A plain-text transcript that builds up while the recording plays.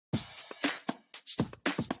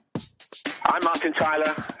I'm Martin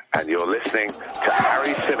Tyler, and you're listening to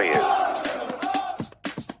Harry Symeou.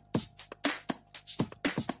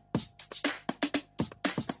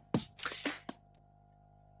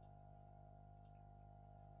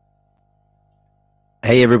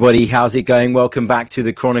 Hey everybody, how's it going? Welcome back to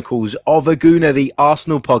the Chronicles of a Gooner, the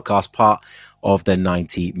Arsenal podcast, part of the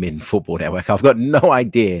 90 Min Football Network. I've got no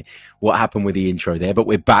idea what happened with the intro there, but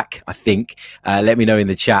we're back, I think. Let me know in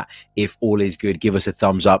the chat if all is good. Give us a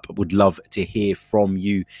thumbs up. Would love to hear from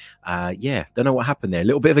you. Don't know what happened there. A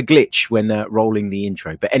little bit of a glitch when rolling the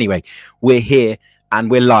intro. But anyway, we're here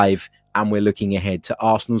and we're live. And we're looking ahead to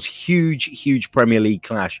Arsenal's huge Premier League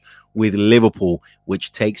clash with Liverpool,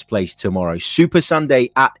 which takes place tomorrow. Super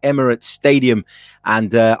Sunday at Emirates Stadium.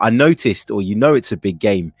 And I noticed, or it's a big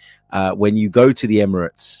game when you go to the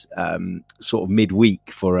Emirates sort of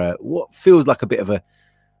midweek for what feels like a bit of a,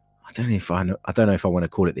 I don't know if I want to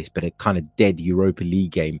call it this, but a kind of dead Europa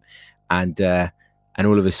League game. And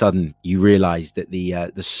all of a sudden you realise that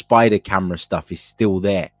the spider camera stuff is still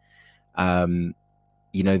there.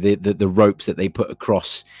 The ropes that they put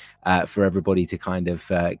across for everybody to kind of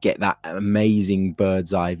get that amazing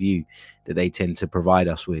bird's eye view that they tend to provide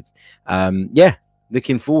us with.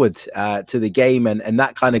 Looking forward to the game. And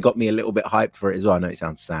that kind of got me a little bit hyped for it as well. I know it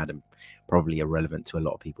sounds sad and probably irrelevant to a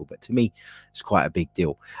lot of people, but to me, it's quite a big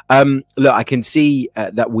deal. Look, I can see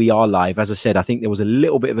that we are live. As I said, I think there was a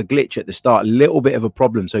little bit of a glitch at the start, a little bit of a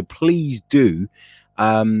problem. So please do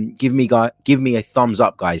give me a thumbs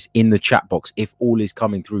up, guys, in the chat box if all is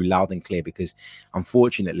coming through loud and clear, because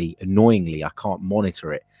unfortunately, annoyingly, I can't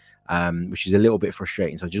monitor it, which is a little bit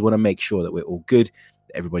frustrating. So I just want to make sure that we're all good,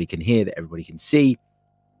 that everybody can hear, that everybody can see,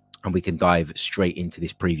 and we can dive straight into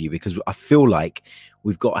this preview, because I feel like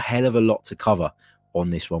we've got a hell of a lot to cover on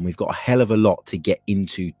this one. We've got a hell of a lot to get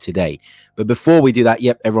into today. But before we do that,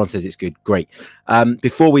 yep, everyone says it's good. Great.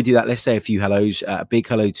 Before we do that, let's say a few hellos. A big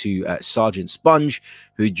hello to Sergeant Sponge,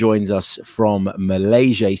 who joins us from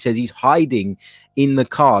Malaysia. He says he's hiding in the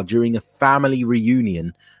car during a family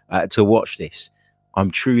reunion to watch this. I'm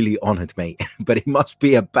truly honoured, mate, but it must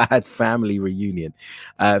be a bad family reunion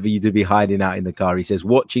for you to be hiding out in the car. He says,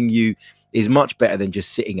 watching you is much better than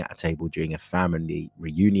just sitting at a table during a family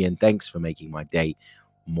reunion. Thanks for making my day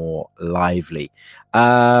more lively.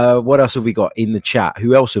 What else have we got in the chat?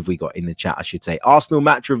 Who else have we got in the chat, I should say? Arsenal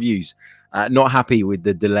match reviews. Not happy with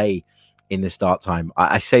the delay in the start time.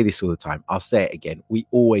 I say this all the time. I'll say it again. We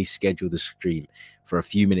always schedule the stream for a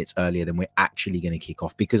few minutes earlier than we're actually going to kick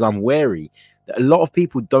off, because I'm wary that a lot of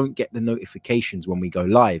people don't get the notifications when we go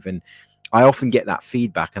live. And I often get that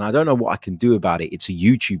feedback, and I don't know what I can do about it. It's a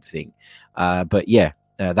YouTube thing.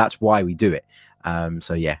 That's why we do it.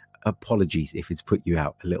 Apologies if it's put you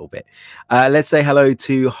out a little bit. Let's say hello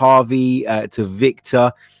to Harvey, to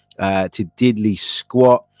Victor, to Diddley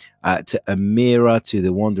Squat, to Amira, to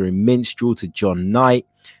the Wandering Minstrel, to John Knight,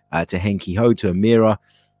 to Henky Ho, to Amira,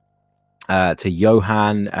 to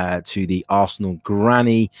Johan, to the Arsenal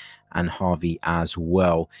Granny, and Harvey as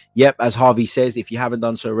well. Yep, as Harvey says, if you haven't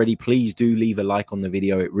done so already, please do leave a like on the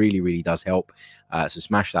video. It really does help. So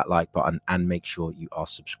smash that like button and make sure you are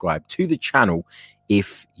subscribed to the channel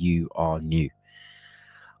if you are new.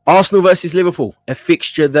 Arsenal versus Liverpool, a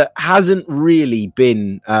fixture that hasn't really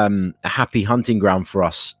been a happy hunting ground for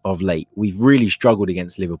us of late. We've really struggled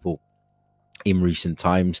against Liverpool in recent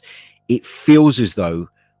times. It feels as though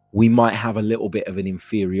we might have a little bit of an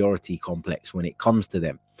inferiority complex when it comes to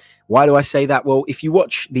them. Why do I say that? Well, if you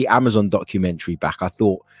watch the Amazon documentary back, I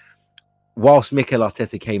thought, whilst Mikel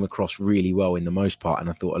Arteta came across really well in the most part, and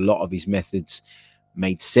I thought a lot of his methods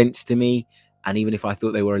made sense to me, and even if I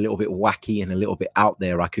thought they were a little bit wacky and a little bit out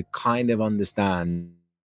there, I could kind of understand.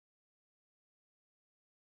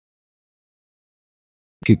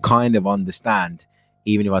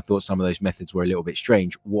 Even if I thought some of those methods were a little bit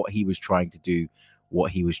strange, what he was trying to do,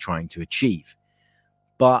 what he was trying to achieve.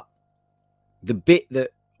 But the bit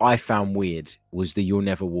that I found weird was the "You'll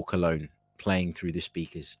Never Walk Alone" playing through the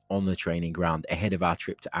speakers on the training ground ahead of our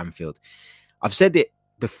trip to Anfield. I've said it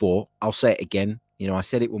before. I'll say it again. I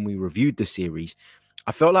said it when we reviewed the series.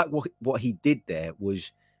 I felt like what he did there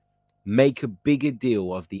was make a bigger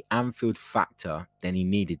deal of the Anfield factor than he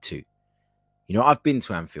needed to. I've been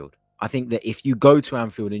to Anfield. I think that if you go to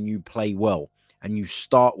Anfield and you play well and you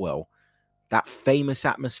start well, that famous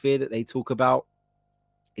atmosphere that they talk about,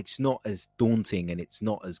 it's not as daunting and it's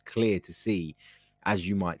not as clear to see as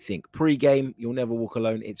you might think. Pre-game, "You'll Never Walk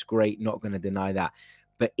Alone." It's great. Not going to deny that.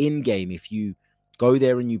 But in-game, if you go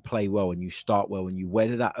there and you play well and you start well and you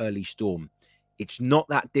weather that early storm, it's not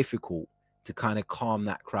that difficult to kind of calm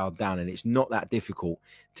that crowd down. And it's not that difficult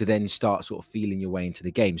to then start sort of feeling your way into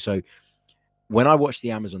the game. So when I watched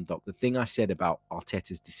the Amazon doc, the thing I said about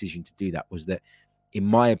Arteta's decision to do that was that, in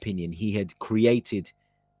my opinion, he had created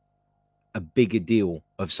a bigger deal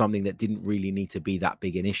of something that didn't really need to be that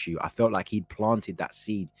big an issue. I felt like he'd planted that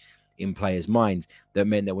seed in players' minds that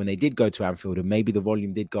meant that when they did go to Anfield and maybe the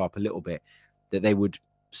volume did go up a little bit, that they would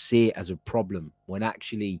see it as a problem, when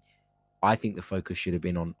actually I think the focus should have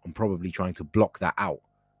been on probably trying to block that out,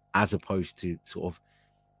 as opposed to sort of,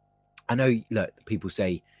 I know, look, people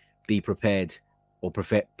say be prepared or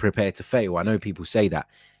prepare to fail. I know people say that.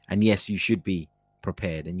 And yes, you should be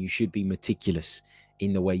prepared and you should be meticulous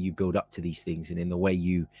in the way you build up to these things and in the way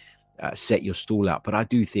you set your stall out. But I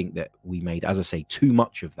do think that we made, as I say, too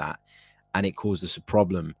much of that, and it caused us a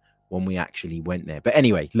problem when we actually went there. But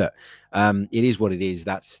anyway, look, it is what it is.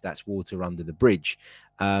 That's water under the bridge.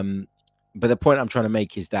 But the point I'm trying to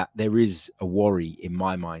make is that there is a worry in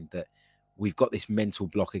my mind that we've got this mental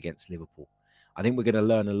block against Liverpool. I think we're going to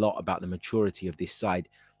learn a lot about the maturity of this side,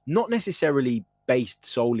 not necessarily based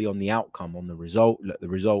solely on the outcome, on the result. Look, the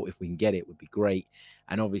result, if we can get it, would be great.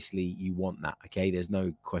 And obviously you want that, okay? There's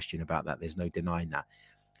no question about that. There's no denying that.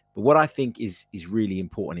 But what I think is really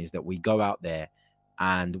important is that we go out there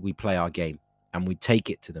and we play our game and we take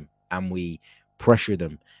it to them and we pressure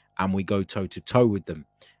them and we go toe-to-toe with them.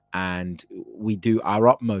 And we do our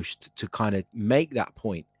utmost to kind of make that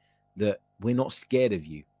point that we're not scared of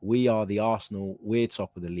you. We are the Arsenal. We're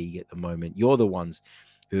top of the league at the moment. You're the ones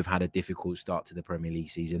who have had a difficult start to the Premier League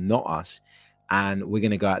season, not us. And we're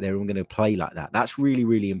going to go out there and we're going to play like that. That's really,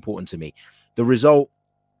 really important to me. The result,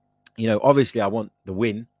 obviously I want the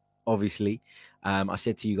win, obviously. I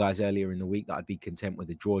said to you guys earlier in the week that I'd be content with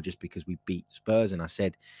a draw just because we beat Spurs. And I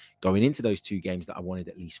said going into those two games that I wanted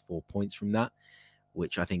at least 4 points from that,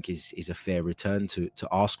 which I think is a fair return to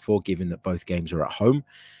ask for, given that both games are at home.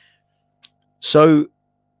 So,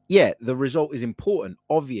 yeah, the result is important,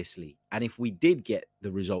 obviously. And if we did get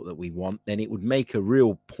the result that we want, then it would make a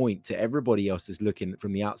real point to everybody else that's looking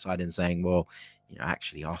from the outside and saying, well,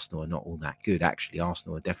 actually, Arsenal are not all that good. Actually,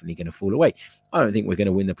 Arsenal are definitely going to fall away. I don't think we're going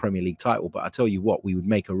to win the Premier League title, but I tell you what, we would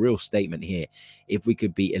make a real statement here if we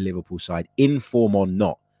could beat a Liverpool side, in form or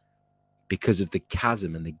not, because of the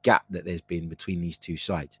chasm and the gap that there's been between these two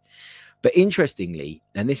sides. But interestingly,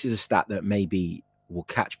 and this is a stat that maybe will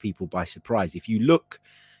catch people by surprise, if you look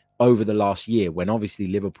over the last year, when obviously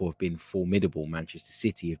Liverpool have been formidable, Manchester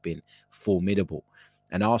City have been formidable,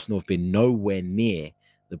 and Arsenal have been nowhere near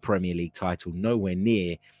the Premier League title, nowhere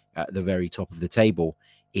near at the very top of the table.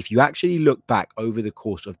 If you actually look back over the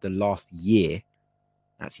course of the last year,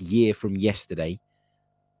 that's a year from yesterday,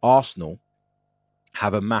 Arsenal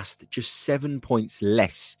have amassed just 7 points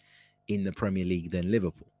less in the Premier League than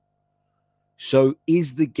Liverpool. So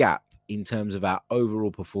is the gap in terms of our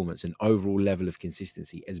overall performance and overall level of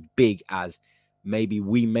consistency as big as maybe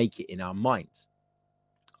we make it in our minds?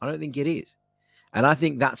 I don't think it is. And I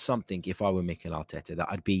think that's something, if I were Mikel Arteta, that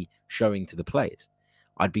I'd be showing to the players.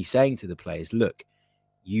 I'd be saying to the players, look,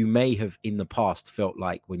 you may have in the past felt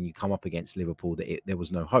like when you come up against Liverpool that there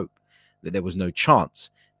was no hope, that there was no chance,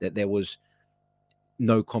 that there was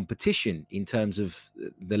no competition in terms of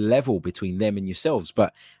the level between them and yourselves.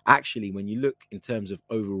 But actually, when you look in terms of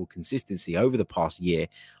overall consistency over the past year,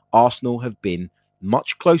 Arsenal have been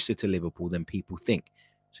much closer to Liverpool than people think.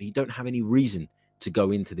 So you don't have any reason to go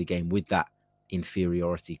into the game with that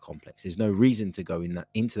inferiority complex. There's no reason to go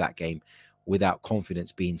into that game without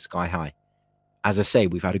confidence being sky high. As I say,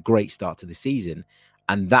 we've had a great start to the season,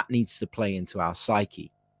 and that needs to play into our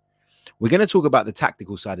psyche. We're going to talk about the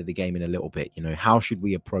tactical side of the game in a little bit. How should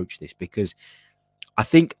we approach this? Because I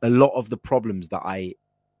think a lot of the problems that I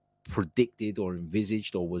predicted or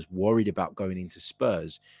envisaged or was worried about going into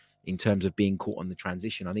Spurs in terms of being caught on the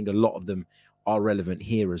transition, I think a lot of them are relevant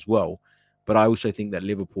here as well. But I also think that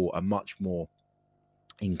Liverpool are much more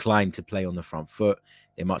inclined to play on the front foot.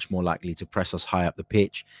 They're much more likely to press us high up the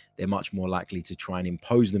pitch. They're much more likely to try and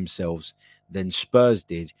impose themselves than Spurs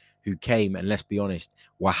did, who came and, let's be honest,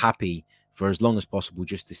 were happy for as long as possible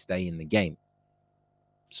just to stay in the game.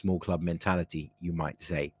 Small club mentality, you might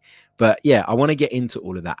say. But yeah, I want to get into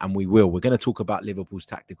all of that, and we will. We're going to talk about Liverpool's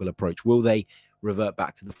tactical approach. Will they revert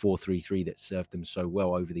back to the 4-3-3 that served them so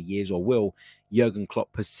well over the years, or will Jurgen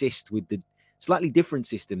Klopp persist with the slightly different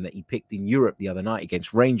system that he picked in Europe the other night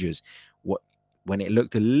against Rangers, when it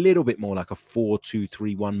looked a little bit more like a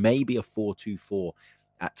 4-2-3-1, maybe a 4-2-4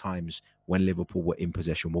 at times when Liverpool were in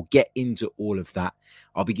possession? We'll get into all of that.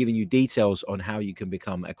 I'll be giving you details on how you can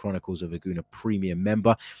become a Chronicles of a Gooner premium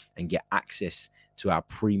member and get access to our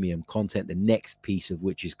premium content, the next piece of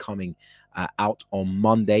which is coming out on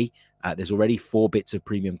Monday. There's already 4 bits of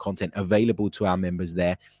premium content available to our members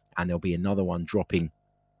there, and there'll be another one dropping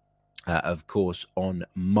of course, on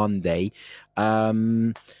Monday.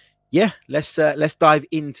 Yeah, let's dive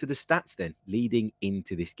into the stats then. Leading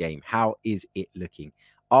into this game, how is it looking?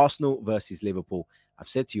 Arsenal versus Liverpool. I've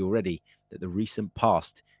said to you already that the recent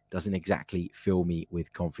past doesn't exactly fill me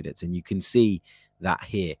with confidence, and you can see that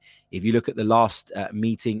here. If you look at the last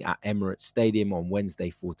meeting at Emirates Stadium on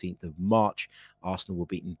Wednesday, 14th of March, Arsenal were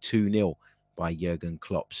beaten 2-0 by Jurgen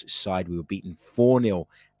Klopp's side. We were beaten 4-0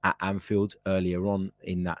 at Anfield earlier on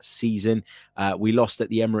in that season. We lost at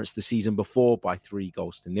the Emirates the season before by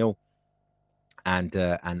 3-0. And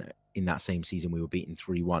in that same season, we were beaten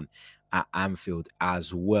 3-1 at Anfield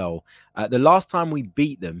as well. The last time we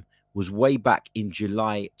beat them was way back in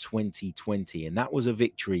July 2020, and that was a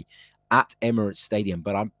victory at Emirates Stadium.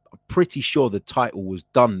 But I'm pretty sure the title was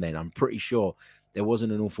done then. I'm pretty sure there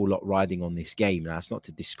wasn't an awful lot riding on this game. Now, that's not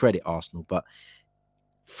to discredit Arsenal, but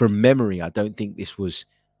from memory, I don't think this was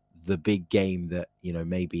the big game that, you know,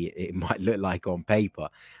 maybe it might look like on paper.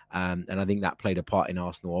 And I think that played a part in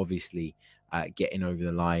Arsenal, obviously, getting over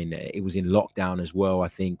the line. It was in lockdown as well, I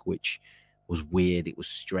think, which was weird. It was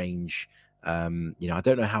strange. You know, I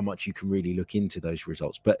don't know how much you can really look into those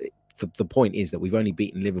results, but the point is that we've only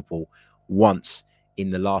beaten Liverpool once in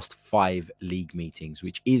the last 5 league meetings,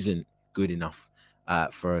 which isn't good enough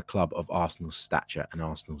for a club of Arsenal's stature and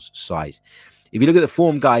Arsenal's size. If you look at the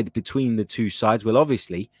form guide between the two sides, well,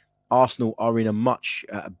 obviously, Arsenal are in a much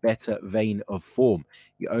better vein of form.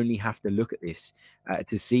 You only have to look at this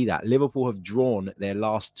to see that. Liverpool have drawn their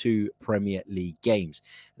last 2 Premier League games.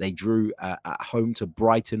 They drew at home to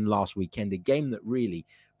Brighton last weekend, a game that really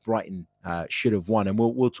Brighton should have won. And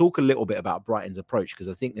we'll talk a little bit about Brighton's approach, because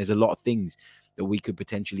I think there's a lot of things that we could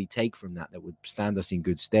potentially take from that would stand us in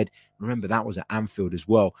good stead. Remember, that was at Anfield as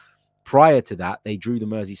well. Prior to that, they drew the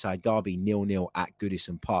Merseyside derby 0-0 at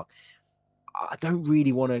Goodison Park. I don't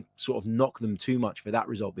really want to sort of knock them too much for that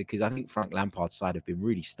result, because I think Frank Lampard's side have been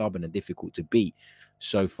really stubborn and difficult to beat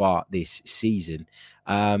so far this season.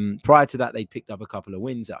 Prior to that, they picked up a couple of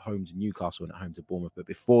wins at home to Newcastle and at home to Bournemouth. But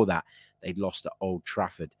before that, they'd lost at Old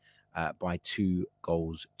Trafford by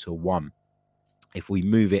 2-1. If we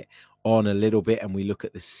move it on a little bit and we look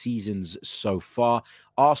at the seasons so far,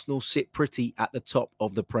 Arsenal sit pretty at the top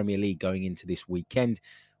of the Premier League going into this weekend,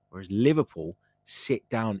 whereas Liverpool sit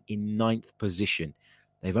down in 9th position.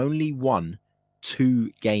 They've only won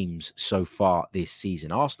 2 games so far this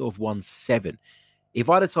season. Arsenal have won 7. If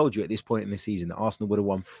I'd have told you at this point in the season that Arsenal would have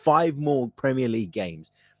won 5 more Premier League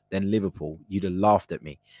games than Liverpool, you'd have laughed at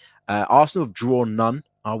me. Arsenal have drawn none.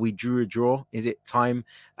 Are we drew a draw? Is it time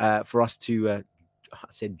for us to... I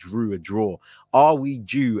said drew a draw. Are we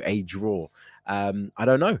due a draw? I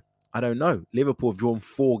don't know. Liverpool have drawn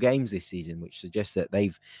 4 games this season, which suggests that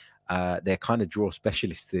they're kind of draw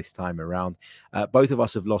specialists this time around. Both of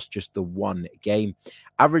us have lost just the 1 game.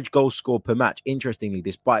 Average goals scored per match, interestingly,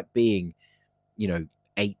 despite being, you know,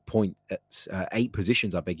 8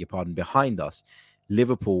 positions, I beg your pardon, behind us,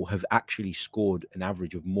 Liverpool have actually scored an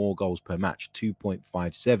average of more goals per match,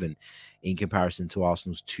 2.57, in comparison to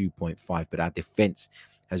Arsenal's 2.5. But our defense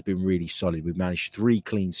has been really solid. We've managed 3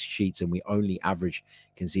 clean sheets and we only average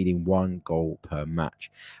conceding 1 goal per match.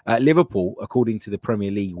 Liverpool, according to the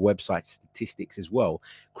Premier League website statistics as well,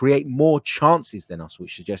 create more chances than us,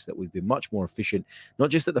 which suggests that we've been much more efficient, not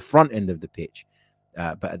just at the front end of the pitch,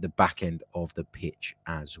 but at the back end of the pitch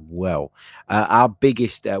as well. Our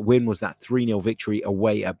biggest win was that 3-0 victory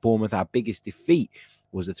away at Bournemouth. Our biggest defeat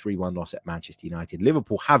was a 3-1 loss at Manchester United.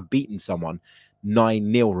 Liverpool have beaten someone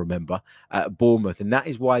 9-0, remember, at Bournemouth. And that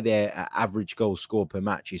is why their average goals scored per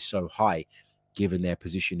match is so high, given their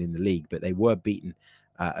position in the league. But they were beaten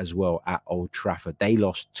as well at Old Trafford. They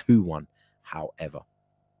lost 2-1, however.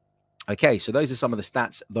 Okay, so those are some of the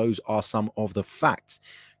stats. Those are some of the facts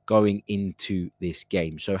going into this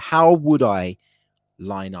game. So how would I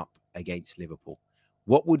line up against Liverpool?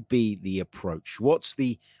 What would be the approach? What's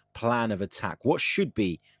the plan of attack? What should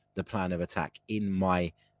be the plan of attack, in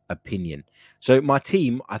my opinion? So my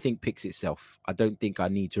team, I think, picks itself. I don't think I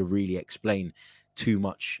need to really explain too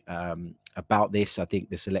much about this. I think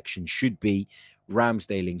the selection should be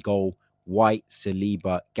Ramsdale in goal, White,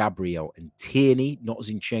 Saliba, Gabriel and Tierney, not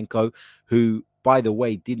Zinchenko, who, by the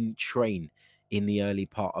way, didn't train in the early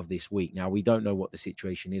part of this week. Now, we don't know what the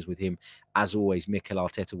situation is with him. As always, Mikel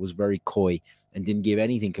Arteta was very coy and didn't give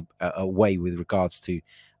anything away with regards to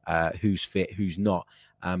who's fit, who's not.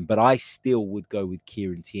 But I still would go with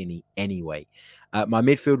Kieran Tierney anyway. My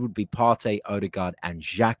midfield would be Partey, Odegaard and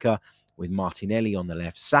Xhaka, with Martinelli on the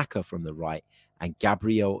left, Saka from the right, and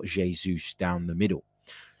Gabriel Jesus down the middle.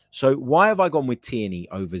 So why have I gone with Tierney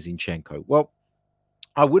over Zinchenko? Well,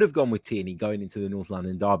 I would have gone with Tierney going into the North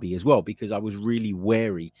London derby as well, because I was really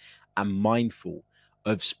wary and mindful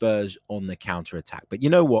of Spurs on the counter-attack. But you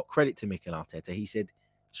know what? Credit to Mikel Arteta. He said,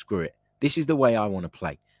 screw it. This is the way I want to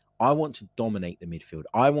play. I want to dominate the midfield.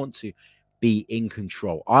 I want to be in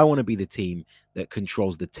control. I want to be the team that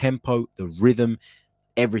controls the tempo, the rhythm,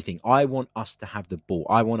 everything. I want us to have the ball.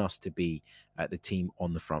 I want us to be the team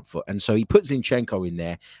on the front foot. And so he put Zinchenko in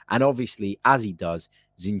there. And obviously, as he does,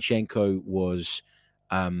 Zinchenko was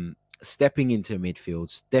stepping into midfield,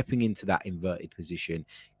 stepping into that inverted position,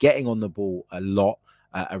 getting on the ball a lot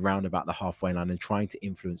around about the halfway line and trying to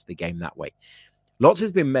influence the game that way. Lots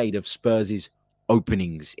has been made of Spurs'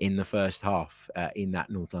 openings in the first half in that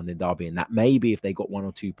North London derby, and that maybe if they got one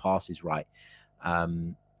or two passes right,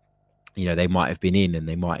 they might have been in and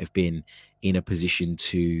they might have been in a position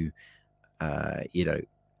to,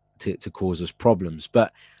 to cause us problems.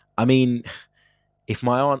 But I mean, if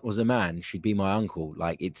my aunt was a man, she'd be my uncle.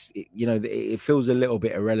 Like it feels a little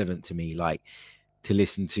bit irrelevant to me, like to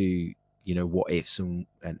listen to, what ifs and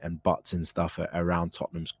buts and stuff around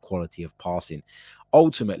Tottenham's quality of passing.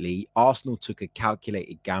 Ultimately, Arsenal took a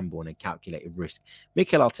calculated gamble and a calculated risk.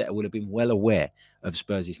 Mikel Arteta would have been well aware of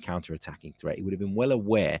Spurs' counter-attacking threat. He would have been well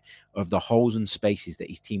aware of the holes and spaces that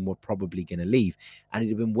his team were probably going to leave. And he'd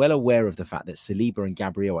have been well aware of the fact that Saliba and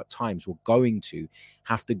Gabriel at times were going to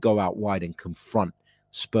have to go out wide and confront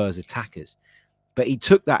Spurs attackers. But he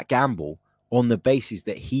took that gamble on the basis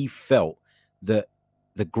that he felt that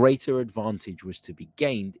the greater advantage was to be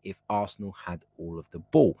gained if Arsenal had all of the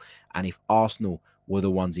ball and if Arsenal were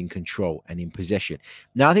the ones in control and in possession.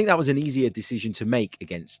 Now, I think that was an easier decision to make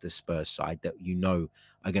against the Spurs side that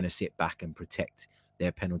are going to sit back and protect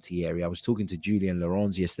their penalty area. I was talking to Julien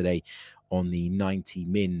Laurens yesterday on the 90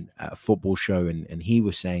 Min football show, and he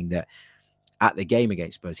was saying that at the game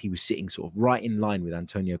against Spurs, he was sitting sort of right in line with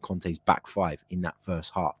Antonio Conte's back five in that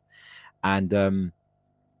first half.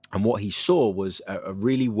 And what he saw was a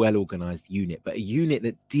really well-organized unit, but a unit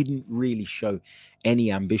that didn't really show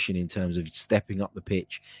any ambition in terms of stepping up the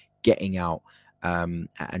pitch, getting out, and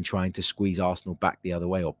trying to squeeze Arsenal back the other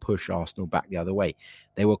way or push Arsenal back the other way.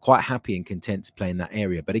 They were quite happy and content to play in that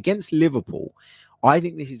area. But against Liverpool, I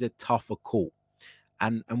think this is a tougher call.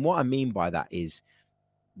 And what I mean by that is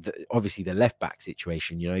obviously the left-back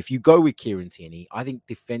situation. If you go with Kieran Tierney, I think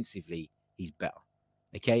defensively he's better.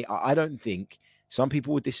 Okay? I don't think... Some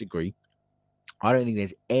people would disagree. I don't think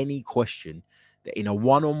there's any question that in a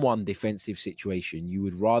one-on-one defensive situation, you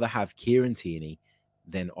would rather have Kieran Tierney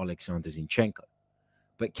than Alexander Zinchenko.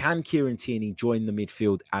 But can Kieran Tierney join the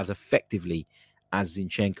midfield as effectively as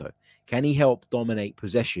Zinchenko? Can he help dominate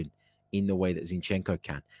possession in the way that Zinchenko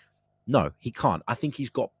can? No, he can't. I think he's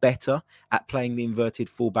got better at playing the inverted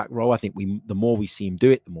fullback role. I think the more we see him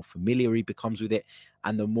do it, the more familiar he becomes with it,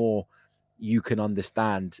 and the more you can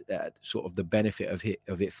understand sort of the benefit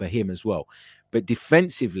of it for him as well. But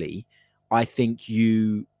defensively, I think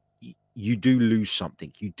you do lose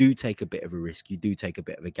something. You do take a bit of a risk. You do take a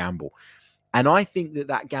bit of a gamble. And I think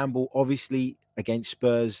that gamble, obviously, against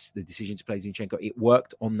Spurs, the decision to play Zinchenko, it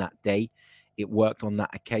worked on that day. It worked on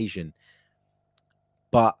that occasion.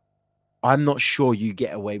 But I'm not sure you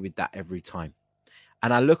get away with that every time.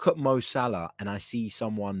 And I look at Mo Salah and I see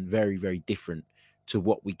someone very, very different to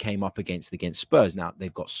what we came up against Spurs. Now,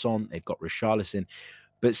 they've got Son, they've got Richarlison,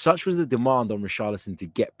 but such was the demand on Richarlison to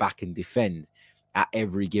get back and defend at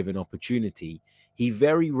every given opportunity. He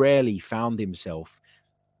very rarely found himself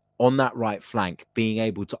on that right flank being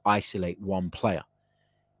able to isolate one player.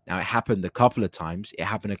 Now, it happened a couple of times. It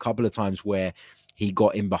happened a couple of times where he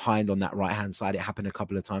got in behind on that right-hand side. It happened a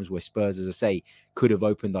couple of times where Spurs, as I say, could have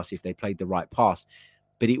opened us if they played the right pass.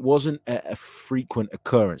 But it wasn't a frequent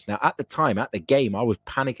occurrence. Now, at the time, at the game, I was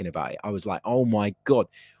panicking about it. I was like, oh my God,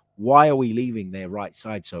 why are we leaving their right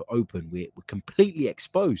side so open? We're completely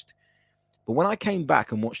exposed. But when I came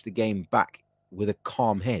back and watched the game back with a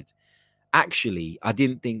calm head, actually, I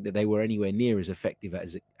didn't think that they were anywhere near as effective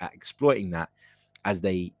at exploiting that as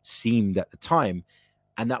they seemed at the time.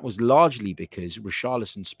 And that was largely because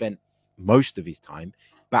Richarlison spent most of his time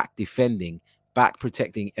back defending, back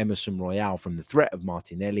protecting Emerson Royale from the threat of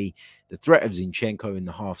Martinelli, the threat of Zinchenko in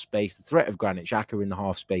the half space, the threat of Granit Xhaka in the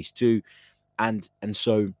half space too. And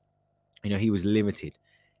so, he was limited.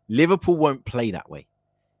 Liverpool won't play that way.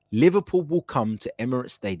 Liverpool will come to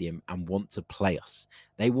Emirates Stadium and want to play us.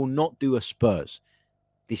 They will not do a Spurs.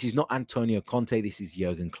 This is not Antonio Conte. This is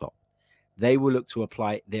Jurgen Klopp. They will look to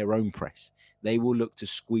apply their own press. They will look to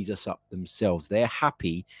squeeze us up themselves. They're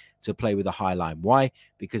happy to play with a high line. Why?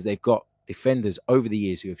 Because they've got defenders over the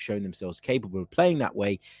years who have shown themselves capable of playing that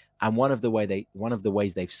way. And one of the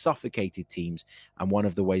ways they've suffocated teams and one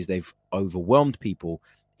of the ways they've overwhelmed people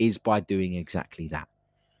is by doing exactly that.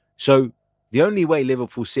 So The only way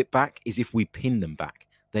Liverpool sit back is if we pin them back.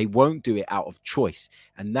 They won't do it out of choice.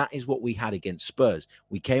 And that is what we had against Spurs.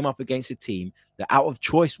 We came up against a team that out of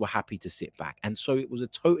choice were happy to sit back. And so it was a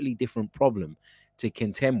totally different problem to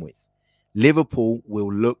contend with. Liverpool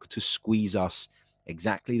will look to squeeze us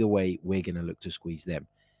exactly the way we're going to look to squeeze them.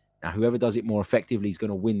 Now, whoever does it more effectively is going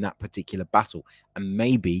to win that particular battle and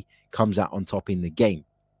maybe comes out on top in the game.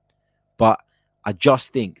 But I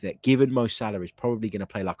just think that given Mo Salah is probably going to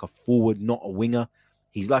play like a forward, not a winger,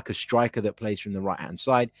 he's like a striker that plays from the right-hand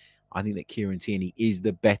side. I think that Kieran Tierney is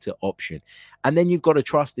the better option. And then you've got to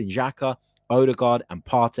trust in Xhaka, Odegaard and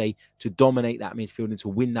Partey to dominate that midfield and to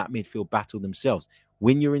win that midfield battle themselves.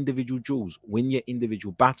 Win your individual duels, win your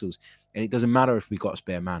individual battles, and it doesn't matter if we got a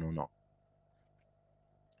spare man or not.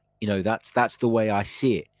 You know, that's the way I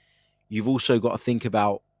see it. You've also got to think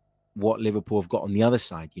about what Liverpool have got on the other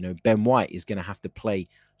side. You know, Ben White is going to have to play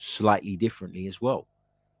slightly differently as well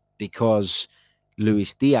because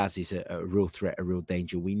Luis Diaz is a real threat, a real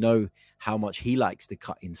danger. We know how much he likes to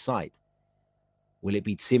cut inside. Will it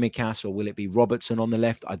be Tsimikas or will it be Robertson on the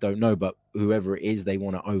left? I don't know, but whoever it is, they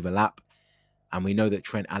want to overlap. And we know that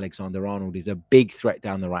Trent Alexander-Arnold is a big threat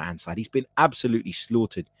down the right-hand side. He's been absolutely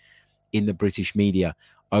slaughtered in the British media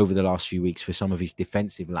over the last few weeks for some of his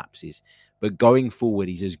defensive lapses. But going forward,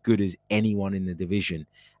 he's as good as anyone in the division.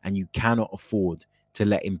 And you cannot afford to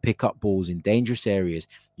let him pick up balls in dangerous areas.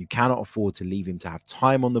 You cannot afford to leave him to have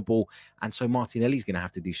time on the ball. And so Martinelli's going to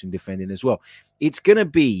have to do some defending as well. It's going to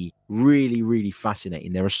be really, really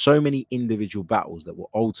fascinating. There are so many individual battles that will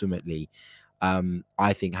ultimately,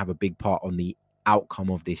 I think, have a big part on the outcome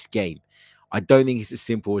of this game. I don't think it's as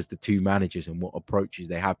simple as the two managers and what approaches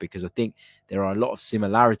they have, because I think there are a lot of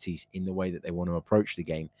similarities in the way that they want to approach the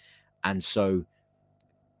game. And so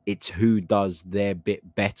it's who does their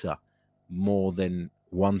bit better more than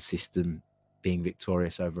one system being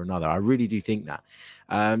victorious over another. I really do think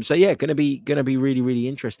that. So yeah, gonna be really, really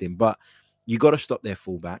interesting. But you got to stop their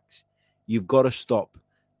fullbacks. You've got to stop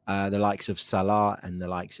the likes of Salah and the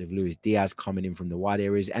likes of Luis Diaz coming in from the wide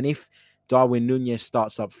areas. And if Darwin Núñez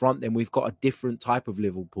starts up front, then we've got a different type of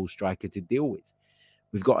Liverpool striker to deal with.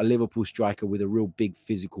 We've got a Liverpool striker with a real big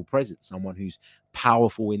physical presence, someone who's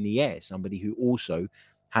powerful in the air, somebody who also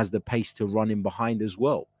has the pace to run in behind as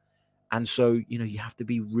well. And so, you know, you have to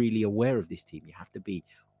be really aware of this team. You have to be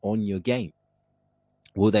on your game.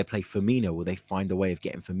 Will they play Firmino? Will they find a way of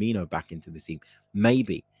getting Firmino back into the team?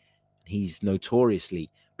 Maybe. He's notoriously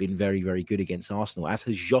been very, very good against Arsenal, as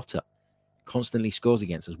has Jota. Constantly scores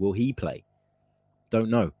against us. Will he play? Don't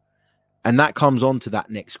know. And that comes on to that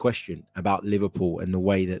next question about Liverpool and the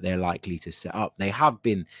way that they're likely to set up. They have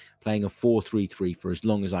been playing a 4-3-3 for as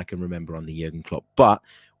long as I can remember on the Jurgen Klopp. But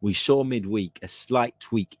we saw midweek a slight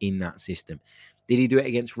tweak in that system. Did he do it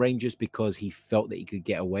against Rangers because he felt that he could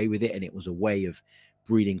get away with it and it was a way of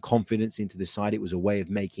breeding confidence into the side? It was a way of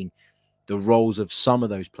making the roles of some of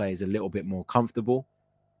those players a little bit more comfortable?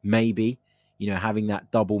 Maybe. You know, having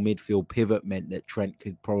that double midfield pivot meant that Trent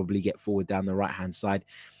could probably get forward down the right-hand side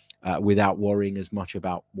without worrying as much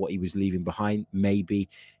about what he was leaving behind. Maybe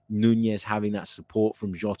Núñez having that support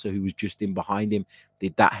from Jota, who was just in behind him.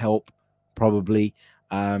 Did that help? Probably.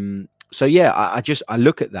 So, yeah, I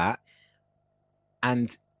look at that.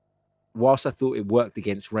 And whilst I thought it worked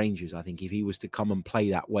against Rangers, I think if he was to come and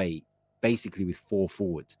play that way, basically with four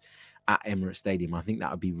forwards at Emirates Stadium, I think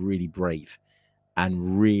that would be really brave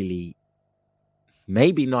and really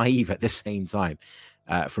maybe naive at the same time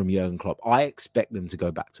from Jurgen Klopp. I expect them to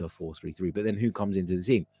go back to a 4-3-3, but then who comes into the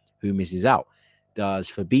team? Who misses out? Does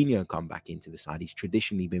Fabinho come back into the side? He's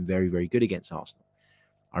traditionally been very, very good against Arsenal.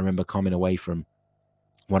 I remember coming away from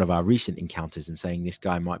one of our recent encounters and saying this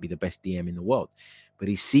guy might be the best DM in the world, but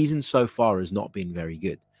his season so far has not been very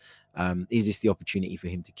good. Is this the opportunity for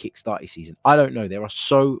him to kickstart his season? I don't know. There are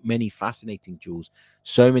so many fascinating duels,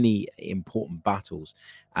 so many important battles,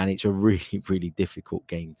 and it's a really, really difficult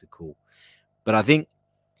game to call. But I think,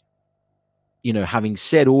 you know, having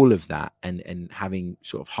said all of that and having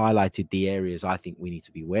sort of highlighted the areas I think we need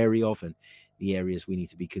to be wary of and the areas we need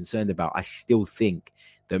to be concerned about, I still think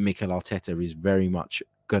that Mikel Arteta is very much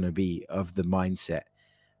going to be of the mindset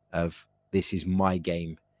of this is my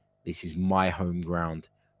game. This is my home ground.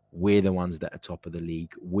 We're the ones that are top of the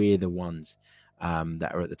league. We're the ones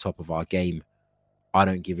that are at the top of our game. I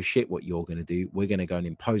don't give a shit what you're going to do. We're going to go and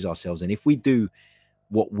impose ourselves. And if we do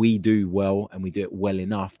what we do well and we do it well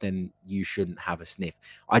enough, then you shouldn't have a sniff.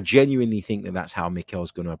 I genuinely think that that's how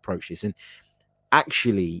Mikel's going to approach this. And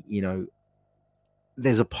actually, you know,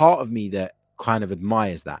 there's a part of me that kind of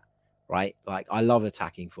admires that, right? Like, I love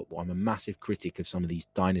attacking football. I'm a massive critic of some of these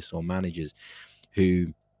dinosaur managers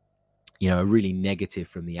who, you know, are really negative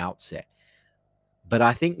from the outset. But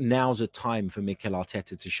I think now's a time for Mikel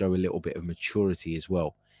Arteta to show a little bit of maturity as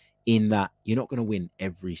well, in that you're not going to win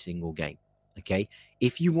every single game. Okay.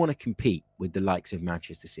 If you want to compete with the likes of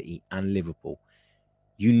Manchester City and Liverpool,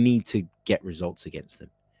 you need to get results against them.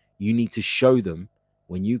 You need to show them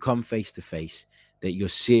when you come face to face that you're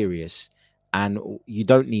serious, and you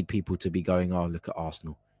don't need people to be going, oh, look at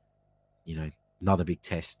Arsenal, another big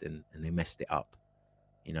test and they messed it up.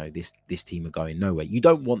 This team are going nowhere. You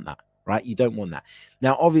don't want that, right? You don't want that.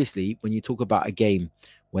 Now, obviously, when you talk about a game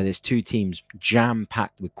where there's two teams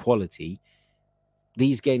jam-packed with quality,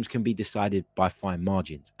 these games can be decided by fine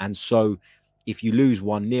margins. And so if you lose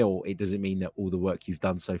 1-0, it doesn't mean that all the work you've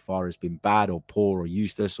done so far has been bad or poor or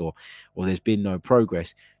useless or there's been no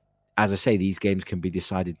progress. As I say, these games can be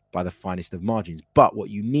decided by the finest of margins. But what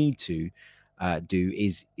you need to do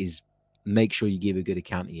is make sure you give a good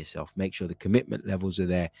account of yourself. Make sure the commitment levels are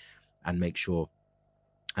there, and make sure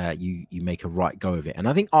you make a right go of it. And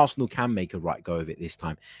I think Arsenal can make a right go of it this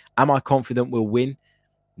time. Am I confident we'll win?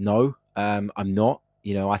 No, I'm not.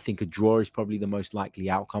 I think a draw is probably the most likely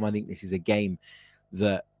outcome. I think this is a game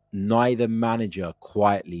that neither manager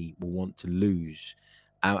quietly will want to lose.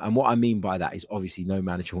 And what I mean by that is, obviously no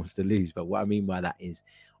manager wants to lose, but what I mean by that is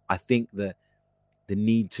I think that the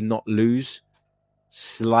need to not lose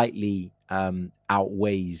slightly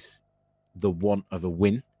outweighs the want of a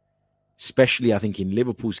win, especially I think in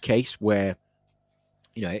Liverpool's case, where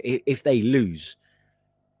if they lose,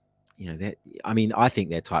 I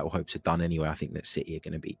think their title hopes are done anyway. I think that City are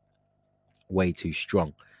going to be way too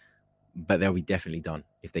strong, but they'll be definitely done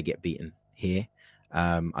if they get beaten here.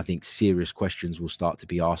 I think serious questions will start to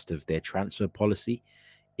be asked of their transfer policy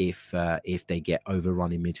if they get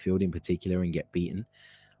overrun in midfield in particular and get beaten.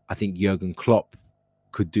 I think Jurgen Klopp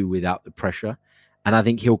could do without the pressure, and I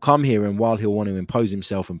think he'll come here, and while he'll want to impose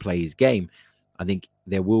himself and play his game, I think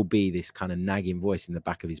there will be this kind of nagging voice in the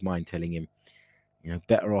back of his mind telling him,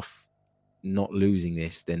 better off not losing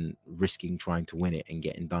this than risking trying to win it and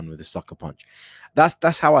getting done with a sucker punch.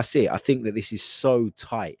 That's how I see it. I think that this is so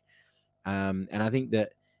tight. And I think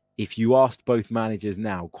that if you asked both managers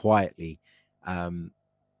now quietly,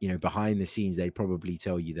 behind the scenes, they'd probably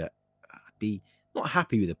tell you that I'd be not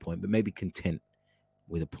happy with a point, but maybe content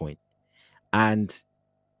with a point. And,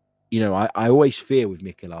 I always fear with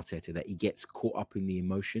Mikel Arteta that he gets caught up in the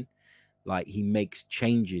emotion. Like, he makes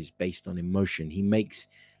changes based on emotion. He makes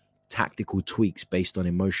tactical tweaks based on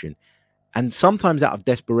emotion. And sometimes out of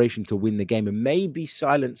desperation to win the game and maybe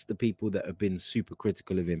silence the people that have been super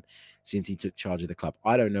critical of him since he took charge of the club.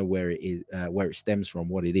 I don't know where it is, where it stems from,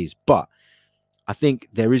 what it is. But I think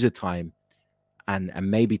there is a time, and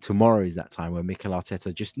maybe tomorrow is that time, where Mikel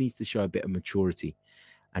Arteta just needs to show a bit of maturity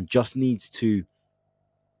and just needs to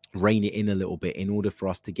rein it in a little bit in order for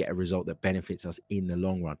us to get a result that benefits us in the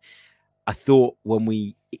long run. I thought when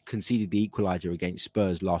we conceded the equaliser against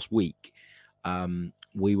Spurs last week,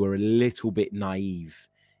 we were a little bit naive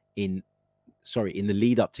in the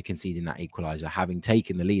lead up to conceding that equaliser. Having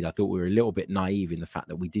taken the lead, I thought we were a little bit naive in the fact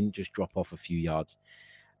that we didn't just drop off a few yards,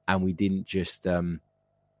 and we didn't just,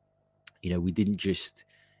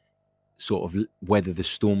 sort of weather the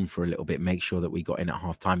storm for a little bit, make sure that we got in at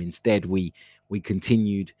half time. Instead, we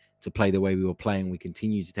continued to play the way we were playing. We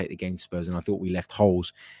continued to take the game to Spurs, and I thought we left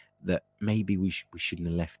holes that maybe we shouldn't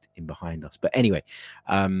have left in behind us. But anyway,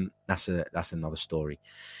 that's another story.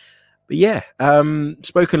 But yeah,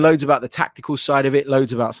 spoken loads about the tactical side of it,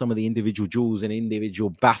 loads about some of the individual duels and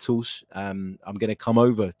individual battles. I'm going to come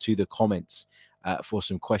over to the comments for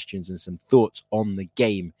some questions and some thoughts on the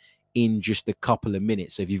game in just a couple of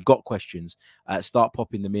minutes. So if you've got questions, start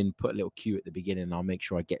popping them in, put a little cue at the beginning, and I'll make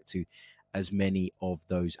sure I get to as many of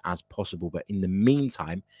those as possible. But in the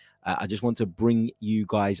meantime, I just want to bring you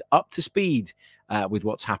guys up to speed with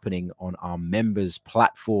what's happening on our members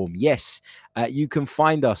platform. Yes, you can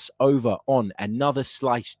find us over on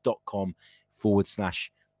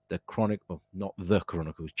anotherslice.com/the Chronicle, not the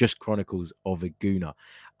Chronicles, just Chronicles of a Gooner.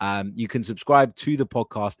 You can subscribe to the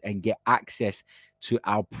podcast and get access to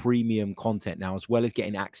our premium content now, as well as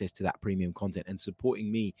getting access to that premium content and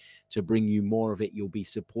supporting me to bring you more of it. You'll be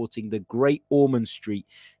supporting the Great Ormond Street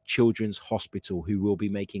Children's Hospital, who will be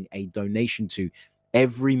making a donation to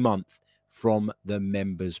every month from the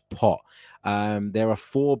members pot. There are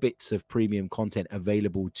 4 bits of premium content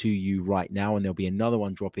available to you right now, and there'll be another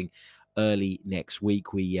one dropping early next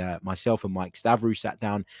week. We, myself and Mike Stavru, sat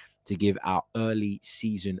down to give our early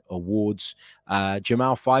season awards.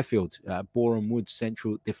 Jamal Fifield, Boreham Wood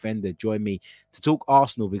Central defender, joined me to talk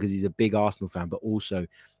Arsenal because he's a big Arsenal fan, but also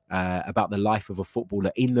about the life of a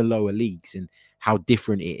footballer in the lower leagues and how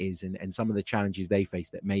different it is, and some of the challenges they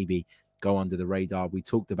face that maybe go under the radar. We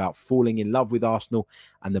talked about falling in love with Arsenal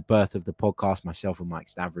and the birth of the podcast, myself and Mike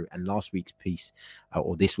Stavrou. And last week's piece,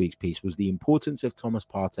 or this week's piece, was the importance of Thomas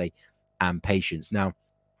Partey and patience. Now,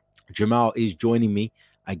 Jamal is joining me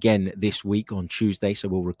again this week on Tuesday, so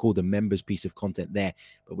we'll record a members piece of content there,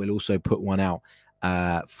 but we'll also put one out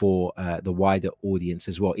for the wider audience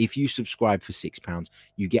as well. If you subscribe for £6,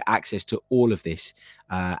 you get access to all of this,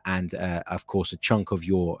 and of course, a chunk of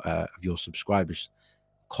your subscribers'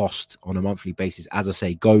 cost on a monthly basis, as I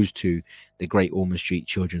say, goes to the Great Ormond Street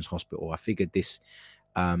Children's Hospital. I figured this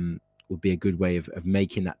would be a good way of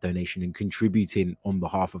making that donation and contributing on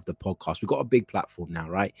behalf of the podcast. We've got a big platform now,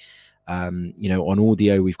 right? On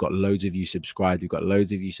audio, we've got loads of you subscribed. We've got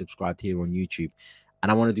loads of you subscribed here on YouTube.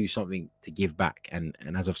 And I want to do something to give back. And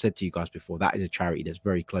as I've said to you guys before, that is a charity that's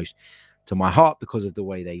very close to my heart because of the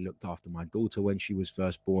way they looked after my daughter when she was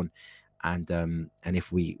first born. And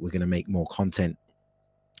if we're going to make more content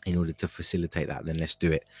in order to facilitate that, then let's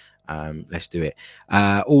do it.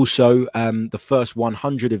 Also, the first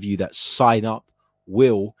 100 of you that sign up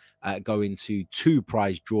will go into 2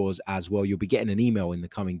 prize draws as well. You'll be getting an email in the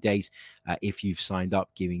coming days if you've signed up,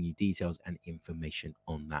 giving you details and information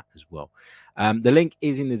on that as well. The link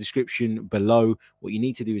is in the description below. What you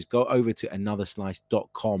need to do is go over to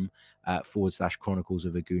anotherslice.com /Chronicles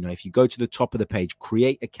of Aguna. If you go to the top of the page,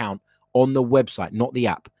 create account on the website, not the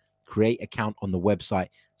app. Create account on the website,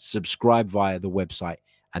 subscribe via the website,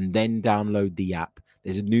 and then download the app.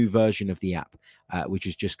 There's a new version of the app which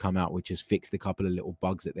has just come out, which has fixed a couple of little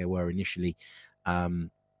bugs that there were initially. And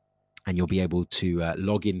you'll be able to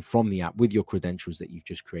log in from the app with your credentials that you've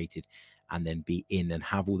just created and then be in and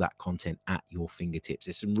have all that content at your fingertips.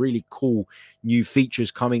 There's some really cool new features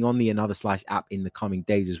coming on the Another Slice app in the coming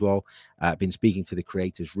days as well. I've been speaking to the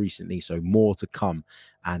creators recently, so more to come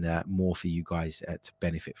and more for you guys to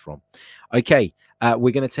benefit from. Okay,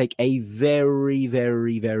 we're going to take a very,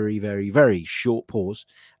 very, very, very, very short pause,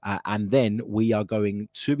 and then we are going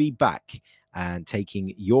to be back and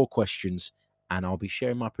taking your questions, and I'll be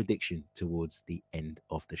sharing my prediction towards the end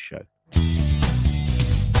of the show.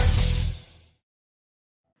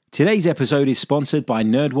 Today's episode is sponsored by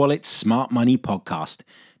NerdWallet's Smart Money Podcast.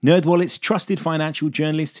 NerdWallet's trusted financial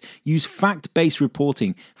journalists use fact-based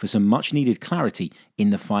reporting for some much-needed clarity in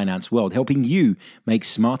the finance world, helping you make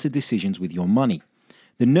smarter decisions with your money.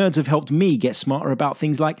 The nerds have helped me get smarter about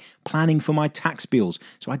things like planning for my tax bills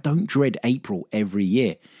so I don't dread April every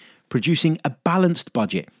year, producing a balanced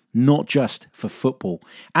budget, not just for football,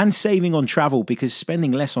 and saving on travel because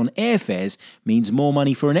spending less on airfares means more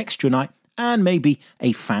money for an extra night and maybe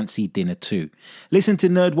a fancy dinner too. Listen to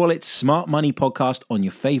NerdWallet's Smart Money Podcast on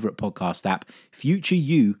your favorite podcast app. Future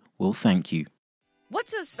you will thank you.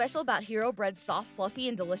 What's so special about Hero Bread's soft, fluffy,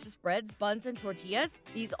 and delicious breads, buns, and tortillas?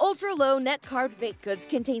 These ultra-low net-carb baked goods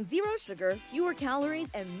contain zero sugar, fewer calories,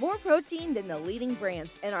 and more protein than the leading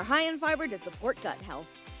brands, and are high in fiber to support gut health.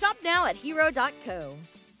 Shop now at hero.co.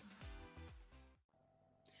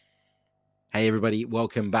 Hey everybody,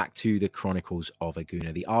 welcome back to the Chronicles of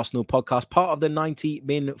Aguna, the Arsenal podcast, part of the 90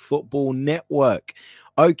 Min Football Network.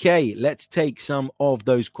 Okay, let's take some of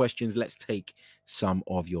those questions. Let's take some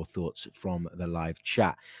of your thoughts from the live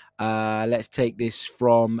chat. Let's take this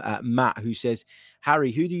from Matt, who says,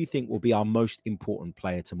 Harry, who do you think will be our most important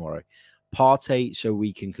player tomorrow? Partey, so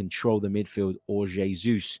we can control the midfield, or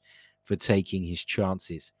Jesus for taking his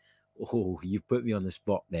chances? Oh, you've put me on the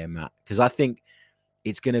spot there, Matt, because I think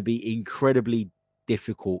it's going to be incredibly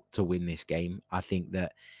difficult to win this game. I think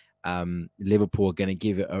that Liverpool are going to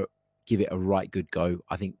give it a right good go.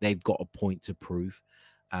 I think they've got a point to prove,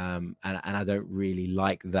 and I don't really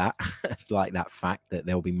like that like that fact that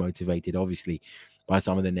they'll be motivated, obviously, by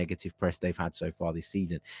some of the negative press they've had so far this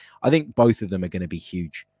season. I think both of them are going to be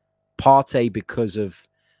huge. Partey because of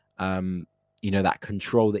that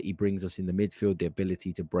control that he brings us in the midfield, the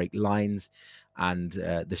ability to break lines, and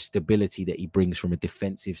the stability that he brings from a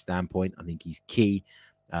defensive standpoint. I think he's key.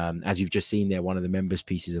 As you've just seen there, one of the members'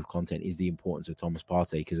 pieces of content is the importance of Thomas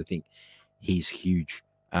Partey, because I think he's huge.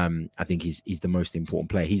 I think he's the most important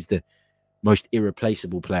player. He's the most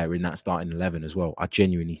irreplaceable player in that starting 11 as well. I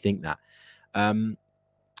genuinely think that.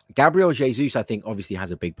 Gabriel Jesus, I think, obviously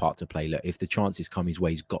has a big part to play. Look, if the chances come his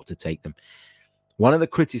way, he's got to take them. One of the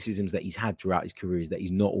criticisms that he's had throughout his career is that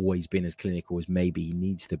he's not always been as clinical as maybe he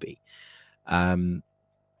needs to be. And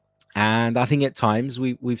I think at times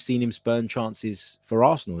we've seen him spurn chances for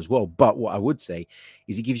Arsenal as well. But what I would say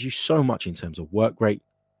is he gives you so much in terms of work rate,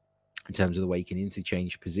 in terms of the way he can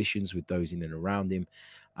interchange positions with those in and around him,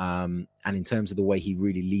 and in terms of the way he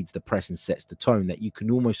really leads the press and sets the tone, that you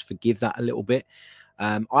can almost forgive that a little bit.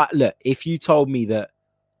 Look, if you told me that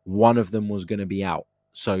one of them was going to be out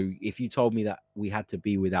So if you told me that we had to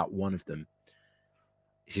be without one of them,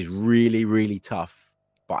 this is really, really tough.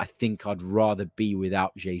 But I think I'd rather be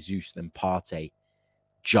without Jesus than Partey,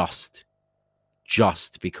 just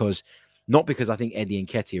because, not because I think Eddie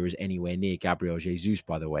Nketiah is anywhere near Gabriel Jesus,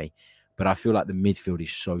 by the way, but I feel like the midfield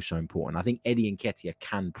is so important. I think Eddie Nketiah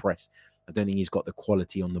can press. I don't think he's got the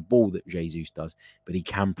quality on the ball that Jesus does, but he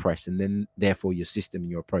can press. And then, therefore, your system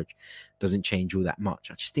and your approach doesn't change all that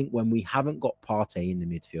much. I just think when we haven't got Partey in the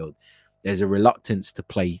midfield, there's a reluctance to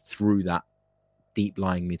play through that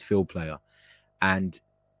deep-lying midfield player. And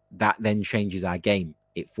that then changes our game.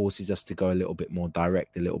 It forces us to go a little bit more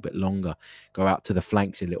direct, a little bit longer, go out to the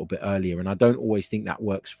flanks a little bit earlier. And I don't always think that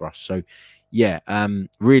works for us. So, yeah,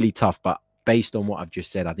 really tough. But based on what I've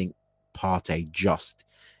just said, I think Partey just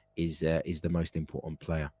is the most important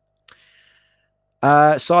player.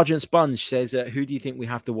 Sergeant Sponge says, who do you think we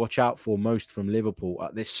have to watch out for most from Liverpool?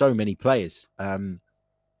 There's so many players.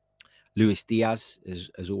 Luis Diaz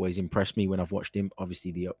has always impressed me when I've watched him.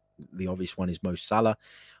 Obviously, the obvious one is Mo Salah.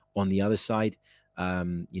 On the other side,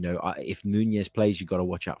 if Nunez plays, you've got to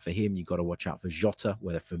watch out for him. You've got to watch out for Jota.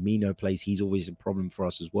 Whether Firmino plays, he's always a problem for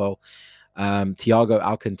us as well. Thiago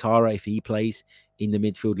Alcantara, if he plays in the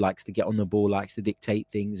midfield, likes to get on the ball, likes to dictate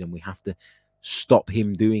things, and we have to stop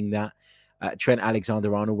him doing that. Trent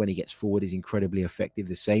Alexander-Arnold, when he gets forward, is incredibly effective.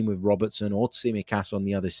 The same with Robertson or Tsimikas on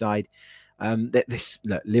the other side.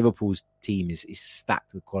 Liverpool's team is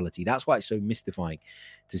stacked with quality. That's why it's so mystifying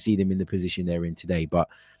to see them in the position they're in today. But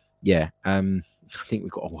yeah, I think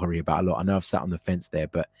we've got to worry about a lot. I know I've sat on the fence there,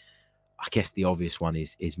 but I guess the obvious one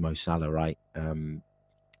is Mo Salah, right?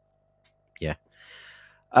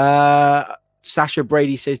 Sasha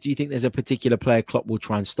Brady says, do you think there's a particular player Klopp will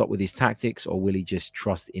try and stop with his tactics, or will he just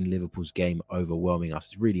trust in Liverpool's game overwhelming us?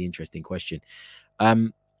 It's a really interesting question.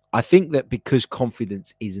 I think that because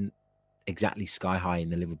confidence isn't exactly sky high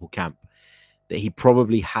in the Liverpool camp, that he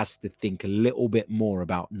probably has to think a little bit more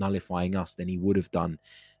about nullifying us than he would have done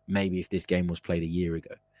maybe if this game was played a year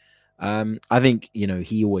ago. I think,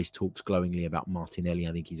 he always talks glowingly about Martinelli.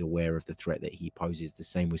 I think he's aware of the threat that he poses. The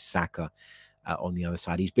same with Saka on the other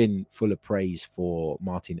side. He's been full of praise for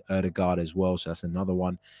Martin Odegaard as well, so that's another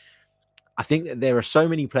one. I think that there are so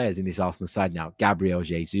many players in this Arsenal side now. Gabriel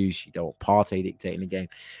Jesus, you don't want Partey dictating the game.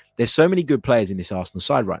 There's so many good players in this Arsenal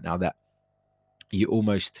side right now that you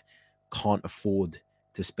almost can't afford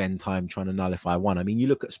to spend time trying to nullify one. I mean, you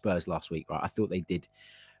look at Spurs last week, right? I thought they did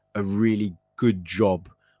a really good job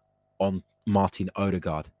on Martin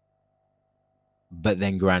Odegaard. But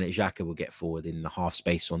then Granit Xhaka will get forward in the half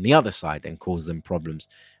space on the other side and cause them problems,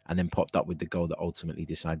 and then popped up with the goal that ultimately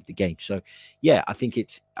decided the game. So, yeah, I think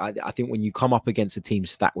I think when you come up against a team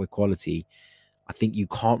stacked with quality, I think you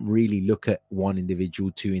can't really look at one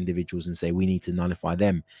individual, two individuals and say we need to nullify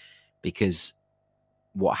them, because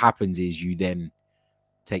what happens is you then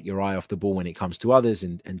take your eye off the ball when it comes to others,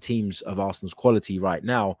 and teams of Arsenal's quality right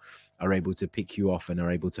now are able to pick you off and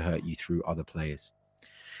are able to hurt you through other players.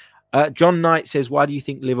 John Knight says, why do you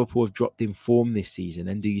think Liverpool have dropped in form this season,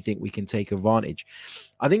 and do you think we can take advantage?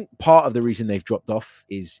 I think part of the reason they've dropped off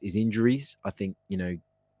is injuries. I think,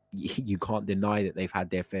 you can't deny that they've had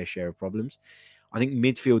their fair share of problems. I think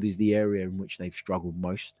midfield is the area in which they've struggled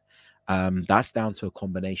most. That's down to a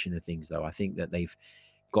combination of things, though. I think that they've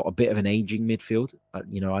got a bit of an aging midfield. I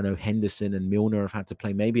know Henderson and Milner have had to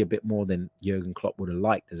play maybe a bit more than Jurgen Klopp would have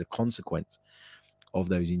liked as a consequence of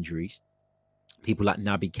those injuries. People like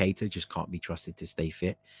Naby Keita just can't be trusted to stay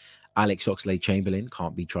fit. Alex Oxlade-Chamberlain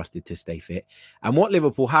can't be trusted to stay fit. And what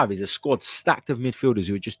Liverpool have is a squad stacked of midfielders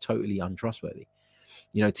who are just totally untrustworthy.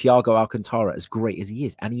 Thiago Alcantara, as great as he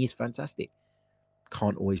is, and he is fantastic,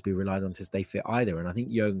 can't always be relied on to stay fit either. And I think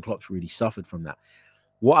Jurgen Klopp's really suffered from that.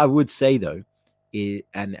 What I would say, though, is,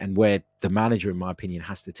 and where the manager, in my opinion,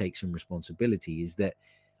 has to take some responsibility, is that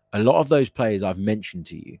a lot of those players I've mentioned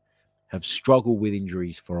to you have struggled with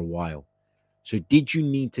injuries for a while. So did you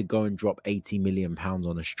need to go and drop 80 million pounds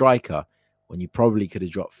on a striker when you probably could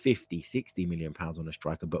have dropped 50, 60 million pounds on a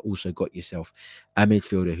striker, but also got yourself a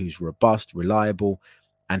midfielder who's robust, reliable,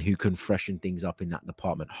 and who can freshen things up in that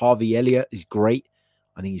department? Harvey Elliott is great.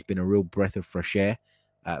 I think he's been a real breath of fresh air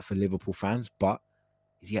for Liverpool fans, but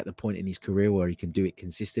is he at the point in his career where he can do it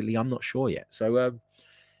consistently? I'm not sure yet. So,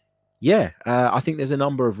 I think there's a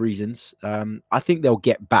number of reasons. I think they'll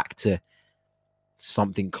get back to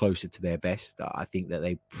something closer to their best. I think that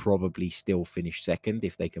they probably still finish second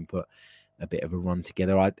if they can put a bit of a run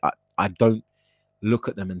together. I don't look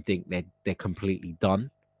at them and think they're completely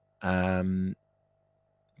done.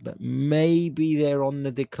 But maybe they're on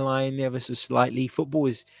the decline ever so slightly. Football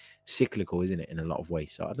is cyclical, isn't it, in a lot of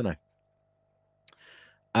ways? So I don't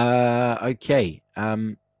Okay.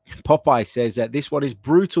 Popeye says that this one is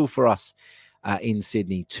brutal for us in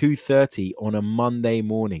Sydney. 2:30 on a Monday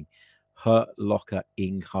morning. Hurt Locker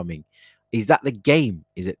incoming. Is that the game?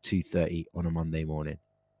 Is it 2:30 on a Monday morning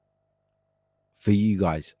for you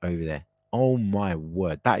guys over there? Oh my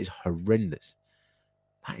word, that is horrendous.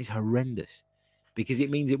 That is horrendous because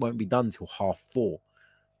it means it won't be done till 4:30,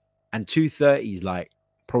 and 2:30 is like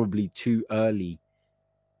probably too early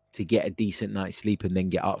to get a decent night's sleep and then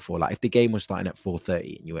get up for. Like if the game was starting at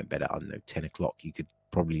 4:30 and you went bed at, I don't know, 10 o'clock, you could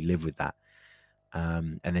probably live with that,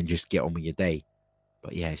 and then just get on with your day.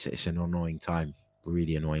 But yeah, it's an annoying time,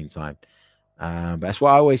 really annoying time. But that's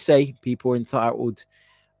what I always say. People are entitled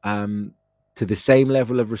to the same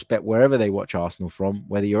level of respect wherever they watch Arsenal from,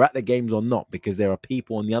 whether you're at the games or not, because there are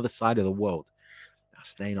people on the other side of the world that are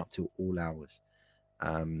staying up till all hours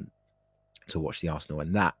to watch the Arsenal.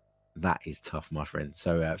 And that is tough, my friend.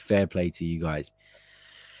 So fair play to you guys.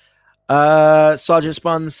 Sergeant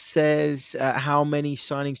Spun says, how many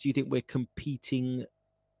signings do you think we're competing?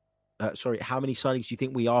 How many signings do you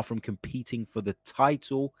think we are from competing for the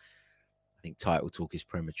title? I think title talk is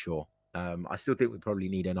premature. I still think we probably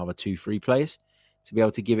need another 2-3 players to be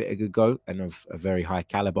able to give it a good go, and of a very high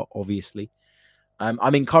caliber, obviously.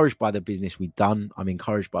 I'm encouraged by the business we've done. I'm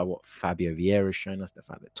encouraged by what Fabio Vieira has shown us, the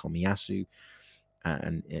fact that Tomiyasu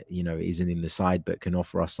isn't in the side but can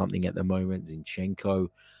offer us something at the moment. Zinchenko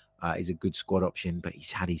is a good squad option, but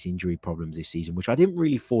he's had his injury problems this season, which I didn't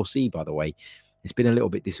really foresee, by the way. It's been a little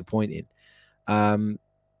bit disappointing.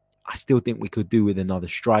 I still think we could do with another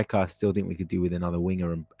striker. I still think we could do with another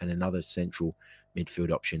winger and another central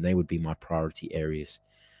midfield option. They would be my priority areas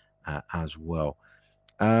as well.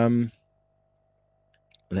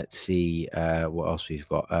 Let's see what else we've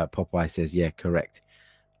got. Popeye says, yeah, correct.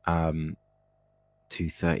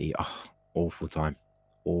 2:30. Oh, awful time.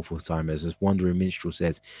 Awful time. As Wandering Minstrel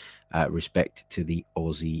says, respect to the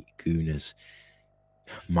Aussie Gooners.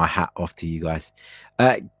 My hat off to you guys.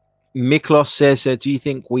 Miklos says, do you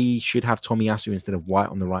think we should have Tomiyasu instead of White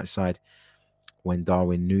on the right side when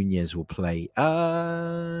Darwin Nunez will play?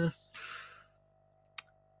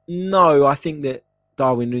 No, I think that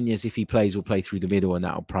Darwin Nunez, if he plays, will play through the middle, and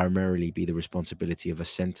that will primarily be the responsibility of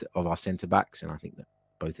our centre backs. And I think that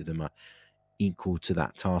both of them are equal to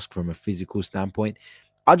that task from a physical standpoint.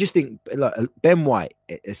 I just think Ben White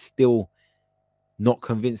is still not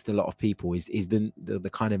convinced a lot of people. Is the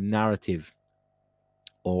kind of narrative,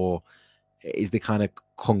 or is the kind of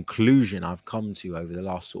conclusion I've come to over the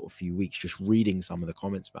last sort of few weeks, just reading some of the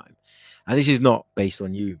comments about him. And this is not based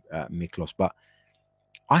on you, Miklos, but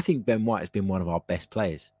I think Ben White has been one of our best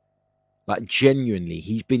players. Like, genuinely,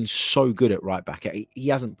 he's been so good at right back. He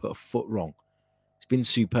hasn't put a foot wrong. It's been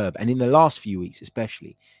superb. And in the last few weeks,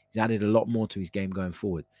 especially, he's added a lot more to his game going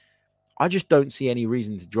forward. I just don't see any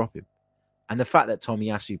reason to drop him. And the fact that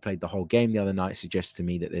Tomiyasu played the whole game the other night suggests to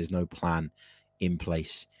me that there's no plan in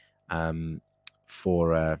place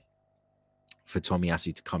for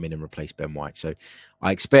Tomiyasu to come in and replace Ben White. So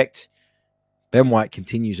I expect Ben White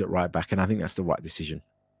continues at right back, and I think that's the right decision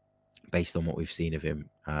based on what we've seen of him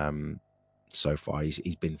so far.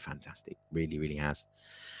 He's been fantastic. Really, really has.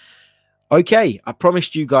 Okay, I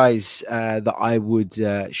promised you guys that I would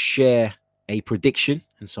share a prediction,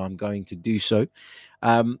 and so I'm going to do so.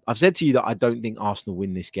 I've said to you that I don't think Arsenal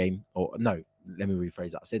win this game. Or no, let me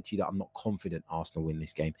rephrase that. I've said to you that I'm not confident Arsenal win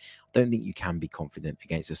this game. I don't think you can be confident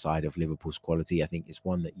against a side of Liverpool's quality. I think it's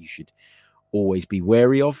one that you should always be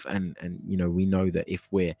wary of. And we know that if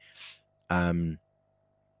we're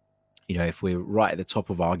if we're right at the top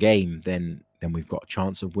of our game, then we've got a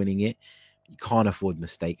chance of winning it. You can't afford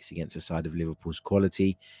mistakes against a side of Liverpool's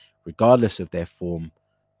quality, regardless of their form.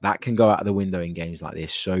 That can go out of the window in games like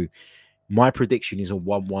this. So my prediction is a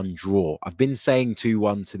 1-1 draw. I've been saying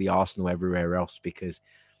 2-1 to the Arsenal everywhere else because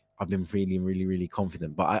I've been feeling really, really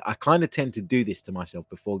confident. But I kind of tend to do this to myself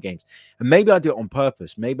before games. And maybe I do it on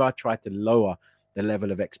purpose. Maybe I try to lower the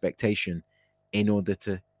level of expectation in order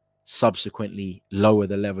to subsequently lower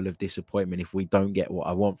the level of disappointment if we don't get what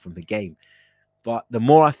I want from the game. But the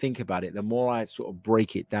more I think about it, the more I sort of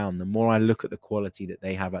break it down, the more I look at the quality that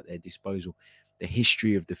they have at their disposal, the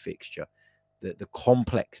history of the fixture, the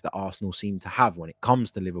complex that Arsenal seem to have when it comes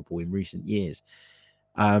to Liverpool in recent years.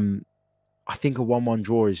 I think a 1-1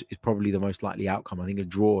 draw is probably the most likely outcome. I think a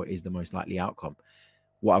draw is the most likely outcome.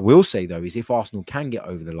 What I will say, though, is if Arsenal can get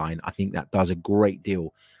over the line, I think that does a great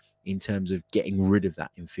deal in terms of getting rid of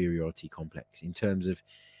that inferiority complex, in terms of,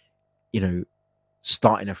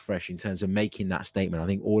 starting afresh, in terms of making that statement. I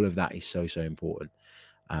think all of that is so important.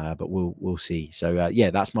 But we'll see. So,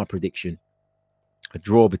 that's my prediction. A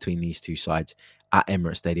draw between these two sides at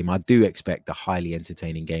Emirates Stadium. I do expect a highly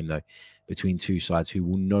entertaining game, though, between two sides who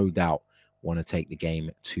will no doubt want to take the game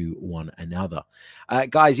to one another.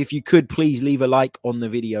 Guys, if you could please leave a like on the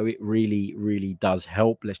video, it really, really does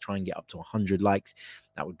help. Let's try and get up to 100 likes.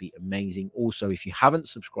 That would be amazing. Also, if you haven't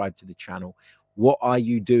subscribed to the channel, what are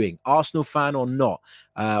you doing? Arsenal fan or not?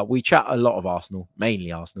 We chat a lot of Arsenal,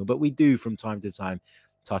 mainly Arsenal, but we do from time to time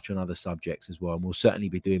touch on other subjects as well. And we'll certainly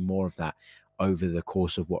be doing more of that over the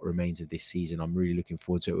course of what remains of this season. I'm really looking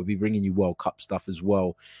forward to it. We'll be bringing you World Cup stuff as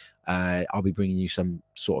well. I'll be bringing you some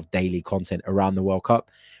sort of daily content around the World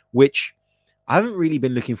Cup, which I haven't really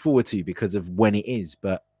been looking forward to because of when it is.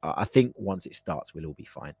 But I think once it starts, we'll all be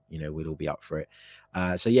fine. You know, we'll all be up for it.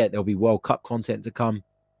 So, yeah, there'll be World Cup content to come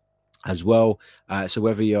as well. So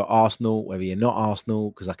whether you're Arsenal, whether you're not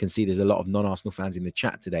Arsenal, because I can see there's a lot of non-Arsenal fans in the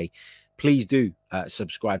chat today, please do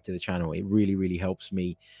subscribe to the channel. It really, really helps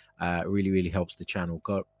me. Really helps the channel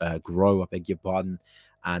grow, I beg your pardon.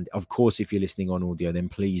 And of course, if you're listening on audio, then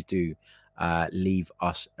please do leave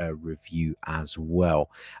us a review as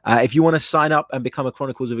well. If you want to sign up and become a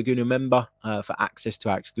Chronicles of a Gooner member for access to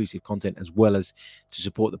our exclusive content, as well as to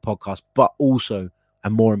support the podcast, but also,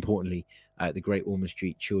 and more importantly, the Great Ormond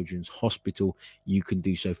Street Children's Hospital, you can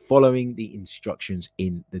do so following the instructions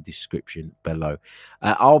in the description below.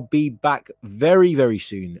 I'll be back very, very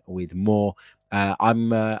soon with more.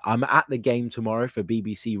 I'm at the game tomorrow for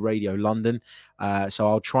BBC Radio London, so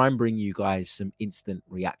I'll try and bring you guys some instant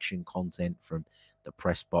reaction content from the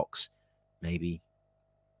press box, maybe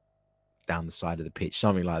down the side of the pitch,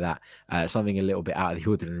 something like that, something a little bit out of the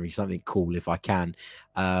ordinary, something cool if I can.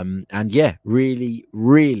 And yeah, really,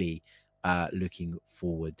 really looking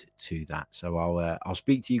forward to that. So I'll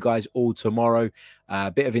speak to you guys all tomorrow.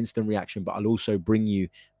 A bit of instant reaction, but I'll also bring you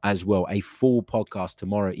as well a full podcast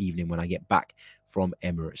tomorrow evening when I get back from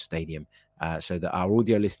Emirates Stadium, so that our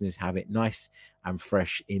audio listeners have it nice and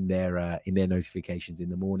fresh in their notifications in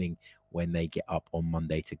the morning when they get up on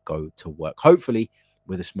Monday to go to work, hopefully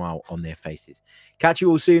with a smile on their faces. Catch you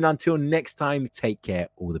all soon. Until next time, take care.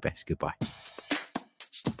 All the best. Goodbye.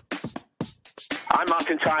 I'm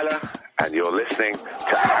Martin Tyler, and you're listening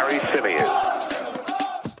to Harry Symeou.